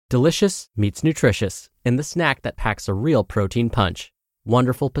Delicious meets nutritious in the snack that packs a real protein punch.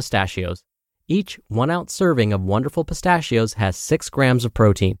 Wonderful Pistachios. Each 1-ounce serving of Wonderful Pistachios has 6 grams of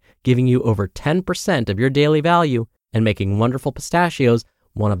protein, giving you over 10% of your daily value and making Wonderful Pistachios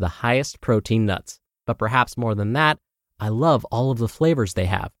one of the highest protein nuts. But perhaps more than that, I love all of the flavors they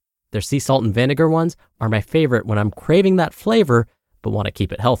have. Their sea salt and vinegar ones are my favorite when I'm craving that flavor but want to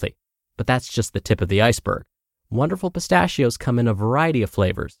keep it healthy. But that's just the tip of the iceberg. Wonderful Pistachios come in a variety of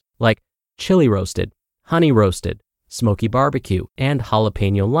flavors, like chili roasted, honey roasted, smoky barbecue, and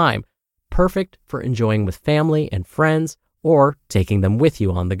jalapeno lime, perfect for enjoying with family and friends or taking them with you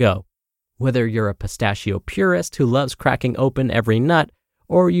on the go. Whether you're a pistachio purist who loves cracking open every nut,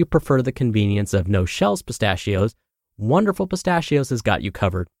 or you prefer the convenience of no-shells pistachios, Wonderful Pistachios has got you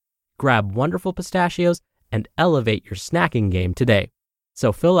covered. Grab Wonderful Pistachios and elevate your snacking game today.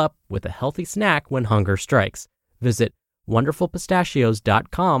 So fill up with a healthy snack when hunger strikes. Visit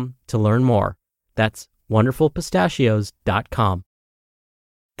wonderfulpistachios.com to learn more. That's wonderfulpistachios.com.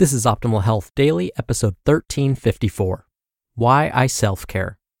 This is Optimal Health Daily, episode 1354. Why I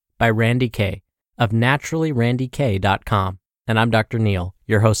Self-Care by Randi K. of naturallyrandyk.com. And I'm Dr. Neil,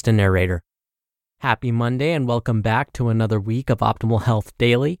 your host and narrator. Happy Monday and welcome back to another week of Optimal Health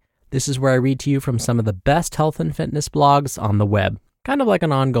Daily. This is where I read to you from some of the best health and fitness blogs on the web, kind of like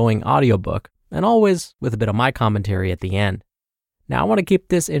an ongoing audiobook, and always with a bit of my commentary at the end. Now, I want to keep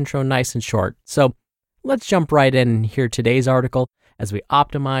this intro nice and short, so let's jump right in and hear today's article as we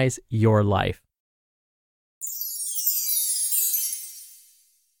optimize your life.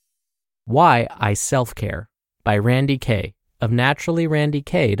 Why I Self-Care by Randi K. of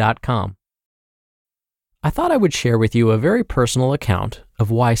naturallyrandyk.com. I thought I would share with you a very personal account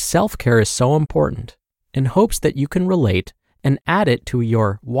of why self-care is so important in hopes that you can relate and add it to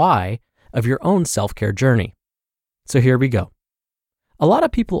your why of your own self-care journey. So here we go. A lot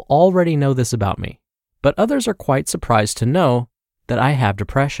of people already know this about me, but others are quite surprised to know that I have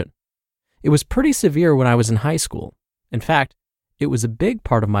depression. It was pretty severe when I was in high school. In fact, it was a big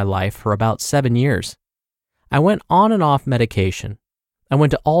part of my life for about 7 years. I went on and off medication. I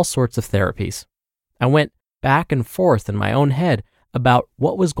went to all sorts of therapies. I went back and forth in my own head about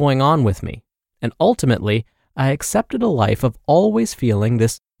what was going on with me, and ultimately, I accepted a life of always feeling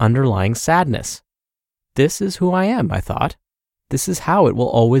this underlying sadness. This is who I am, I thought. This is how it will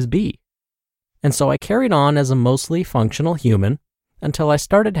always be. And so I carried on as a mostly functional human until I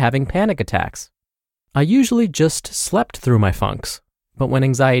started having panic attacks. I usually just slept through my funks, but when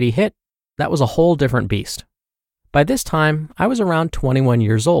anxiety hit, that was a whole different beast. By this time, I was around 21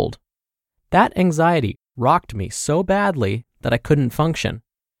 years old. That anxiety rocked me so badly that I couldn't function.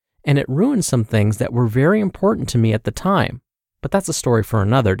 And it ruined some things that were very important to me at the time, but that's a story for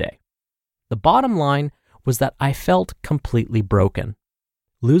another day. The bottom line was that I felt completely broken.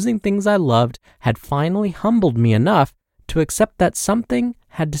 Losing things I loved had finally humbled me enough to accept that something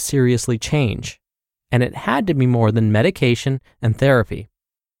had to seriously change, and it had to be more than medication and therapy.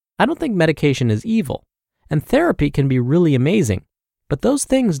 I don't think medication is evil, and therapy can be really amazing, but those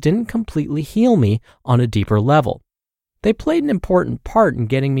things didn't completely heal me on a deeper level. They played an important part in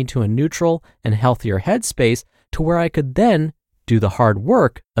getting me to a neutral and healthier headspace to where I could then do the hard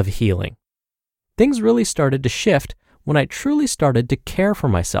work of healing. Things really started to shift when I truly started to care for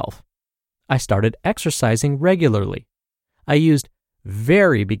myself. I started exercising regularly. I used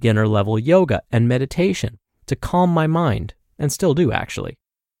very beginner-level yoga and meditation to calm my mind, and still do actually.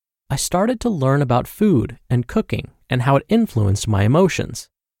 I started to learn about food and cooking and how it influenced my emotions.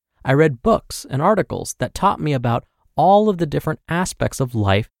 I read books and articles that taught me about all of the different aspects of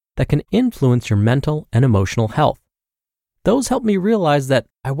life that can influence your mental and emotional health. Those helped me realize that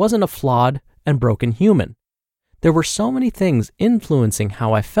I wasn't a flawed and broken human. There were so many things influencing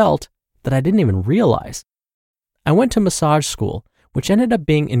how I felt that I didn't even realize. I went to massage school, which ended up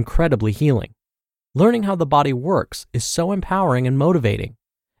being incredibly healing. Learning how the body works is so empowering and motivating.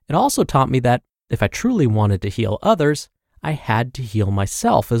 It also taught me that if I truly wanted to heal others, I had to heal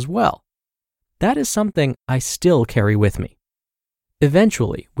myself as well. That is something I still carry with me.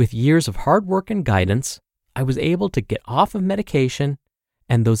 Eventually, with years of hard work and guidance, I was able to get off of medication,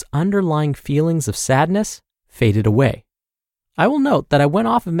 and those underlying feelings of sadness faded away. I will note that I went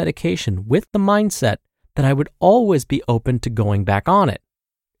off of medication with the mindset that I would always be open to going back on it.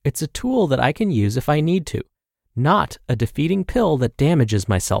 It's a tool that I can use if I need to, not a defeating pill that damages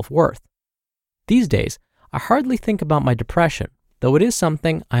my self-worth. These days, I hardly think about my depression, though it is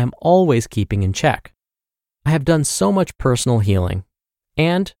something I am always keeping in check. I have done so much personal healing,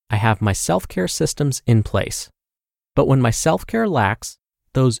 and I have my self-care systems in place. But when my self-care lacks,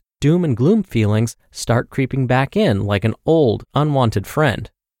 those doom and gloom feelings start creeping back in like an old, unwanted friend.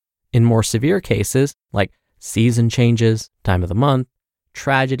 In more severe cases, like season changes, time of the month,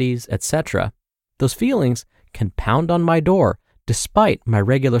 tragedies, etc., those feelings can pound on my door despite my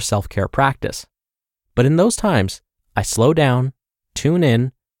regular self-care practice. But in those times, I slow down, tune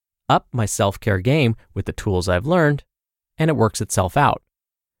in, up my self-care game with the tools I've learned, and it works itself out.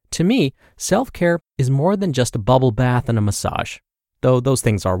 To me, self-care is more than just a bubble bath and a massage, though those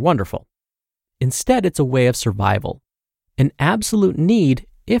things are wonderful. Instead, it's a way of survival, an absolute need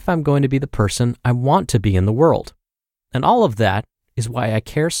if I'm going to be the person I want to be in the world. And all of that is why I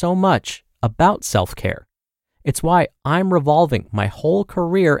care so much about self-care. It's why I'm revolving my whole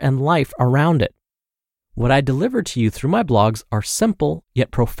career and life around it. What I deliver to you through my blogs are simple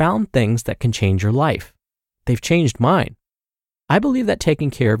yet profound things that can change your life. They've changed mine. I believe that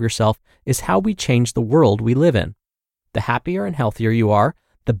taking care of yourself is how we change the world we live in. The happier and healthier you are,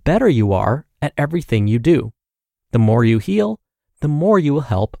 the better you are at everything you do. The more you heal, the more you will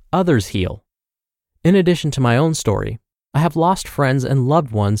help others heal. In addition to my own story, I have lost friends and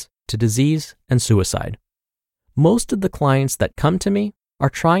loved ones to disease and suicide. Most of the clients that come to me are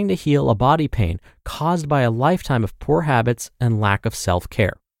trying to heal a body pain caused by a lifetime of poor habits and lack of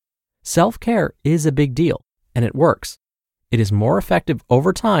self-care. Self-care is a big deal, and it works. It is more effective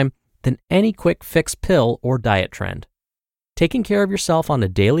over time than any quick fix pill or diet trend. Taking care of yourself on a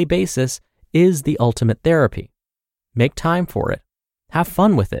daily basis is the ultimate therapy. Make time for it. Have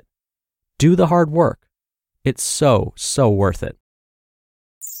fun with it. Do the hard work. It's so worth it.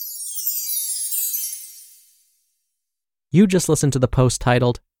 You just listened to the post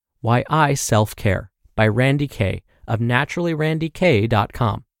titled, Why I Self-Care by Randi K of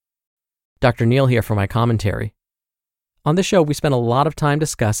naturallyrandik.com. Dr. Neil here for my commentary. On this show, we spend a lot of time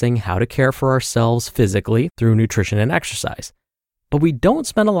discussing how to care for ourselves physically through nutrition and exercise, but we don't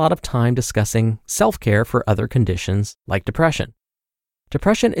spend a lot of time discussing self-care for other conditions like depression.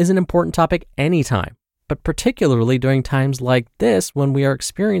 Depression is an important topic anytime, but particularly during times like this when we are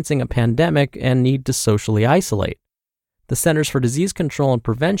experiencing a pandemic and need to socially isolate. The Centers for Disease Control and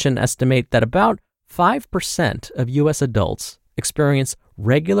Prevention estimate that about 5% of U.S. adults experience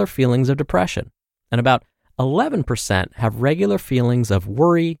regular feelings of depression, and about 11% have regular feelings of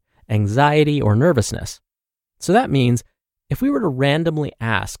worry, anxiety, or nervousness. So that means if we were to randomly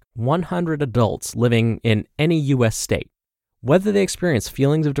ask 100 adults living in any U.S. state whether they experience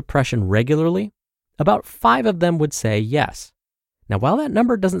feelings of depression regularly, about 5 of them would say yes. Now, while that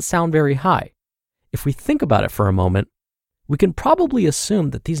number doesn't sound very high, if we think about it for a moment, we can probably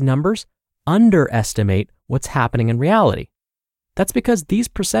assume that these numbers underestimate what's happening in reality. That's because these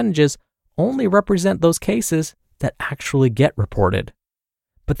percentages only represent those cases that actually get reported.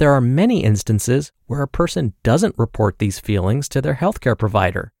 But there are many instances where a person doesn't report these feelings to their healthcare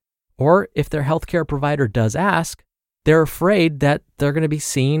provider. Or if their healthcare provider does ask, they're afraid that they're going to be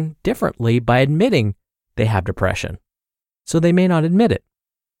seen differently by admitting they have depression. So they may not admit it.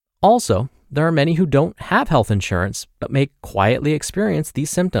 Also, there are many who don't have health insurance but may quietly experience these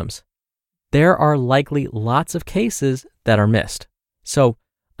symptoms. There are likely lots of cases that are missed. So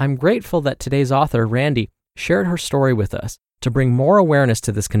I'm grateful that today's author, Randi, shared her story with us to bring more awareness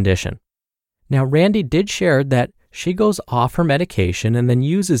to this condition. Now, Randi did share that she goes off her medication and then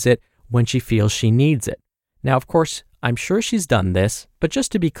uses it when she feels she needs it. Now, of course, I'm sure she's done this, but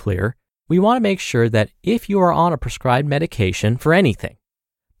just to be clear, we want to make sure that if you are on a prescribed medication for anything,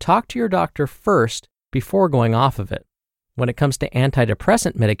 talk to your doctor first before going off of it. When it comes to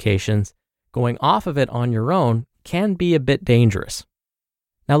antidepressant medications, going off of it on your own can be a bit dangerous.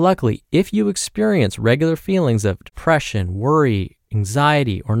 Now, luckily, if you experience regular feelings of depression, worry,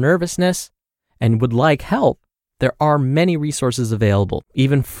 anxiety, or nervousness, and would like help, there are many resources available,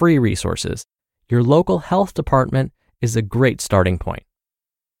 even free resources. Your local health department is a great starting point.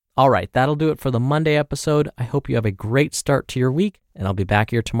 All right, that'll do it for the Monday episode. I hope you have a great start to your week, and I'll be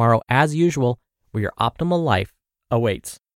back here tomorrow as usual, where your optimal life awaits.